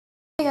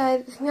Hey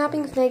guys, it's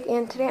hoppingsnake,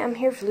 and today I'm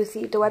here for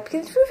Lucy, the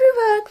webkin's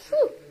free box.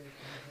 Woo!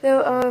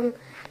 So,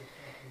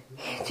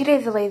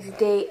 today's a lazy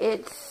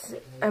day.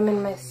 I'm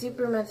in my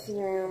super messy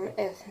room.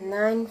 It's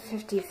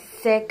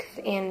 9:56,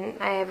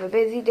 and I have a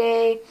busy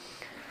day.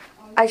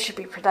 I should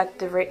be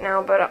productive right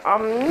now, but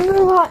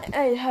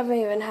I haven't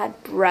even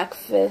had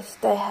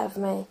breakfast. I have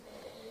my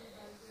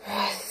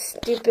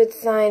stupid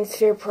science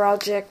fair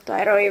project.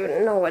 I don't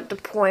even know what the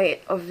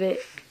point of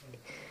it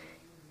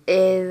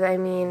is. I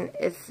mean,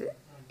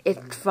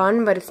 it's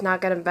fun, but it's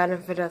not going to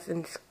benefit us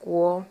in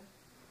school.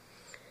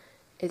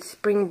 It's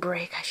spring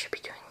break. I should be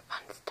doing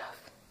fun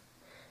stuff.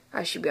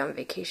 I should be on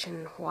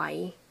vacation in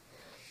Hawaii.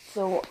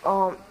 So,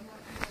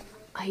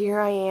 here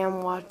I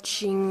am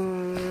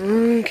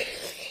watching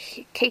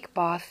Cake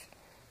Boss,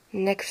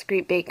 Next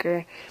Great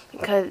Baker,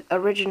 because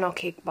original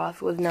Cake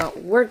Boss was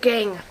not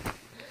working.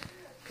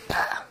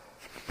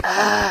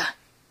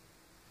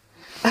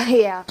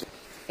 Yeah,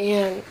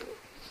 and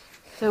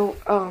so,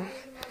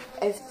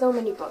 I have so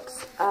many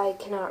books. I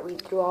cannot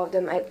read through all of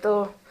them. I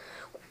still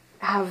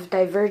have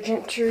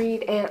Divergent to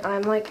read, and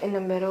I'm like in the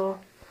middle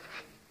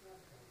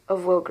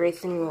of Will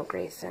Grayson.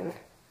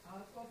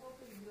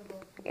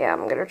 Yeah,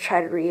 I'm gonna try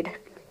to read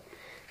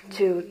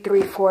to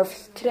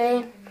 3/4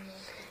 today.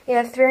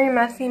 Yeah, it's very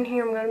messy in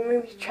here. I'm gonna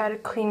maybe try to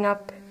clean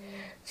up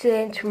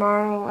today and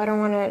tomorrow. I don't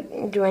want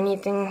to do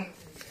anything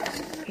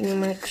pretty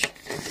much.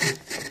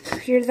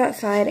 Here's that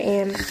side,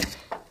 and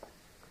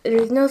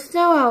there's no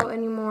snow out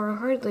anymore,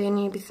 hardly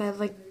any, besides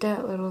like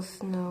that little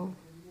snow.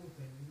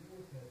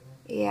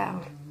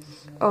 Yeah.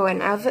 Oh,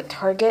 and I was at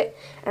Target,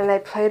 and I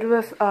played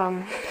with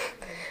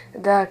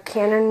the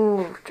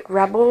Canon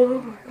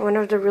Rebel, one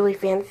of the really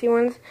fancy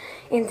ones,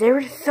 and they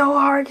were so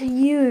hard to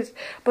use,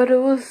 but it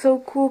was so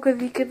cool because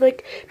you could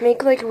like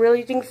make like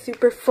really things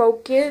super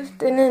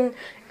focused, and then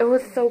it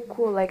was so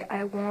cool. Like,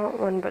 I want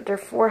one, but they're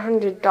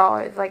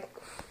 $400. Like,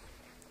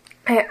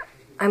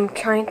 I'm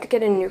trying to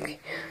get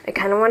I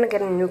kind of want to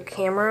get a new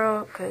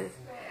camera, because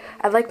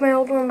I like my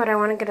old one, but I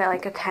want to get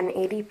like a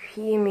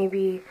 1080p,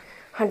 maybe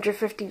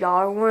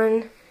 $150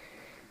 one.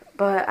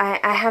 But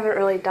I haven't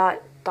really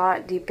thought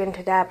deep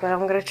into that, but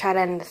I'm going to try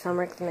that in the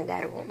summer, because my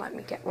dad won't let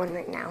me get one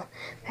right now.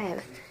 I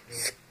have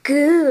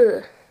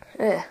school.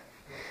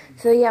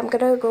 So yeah, I'm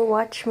going to go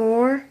watch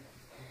more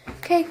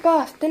Cake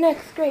Boss, the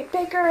Next Great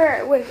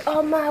Baker, with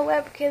all my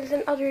webkins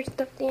and other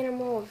stuffed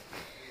animals.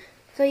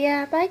 So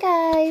yeah, bye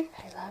guys.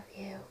 I love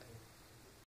you.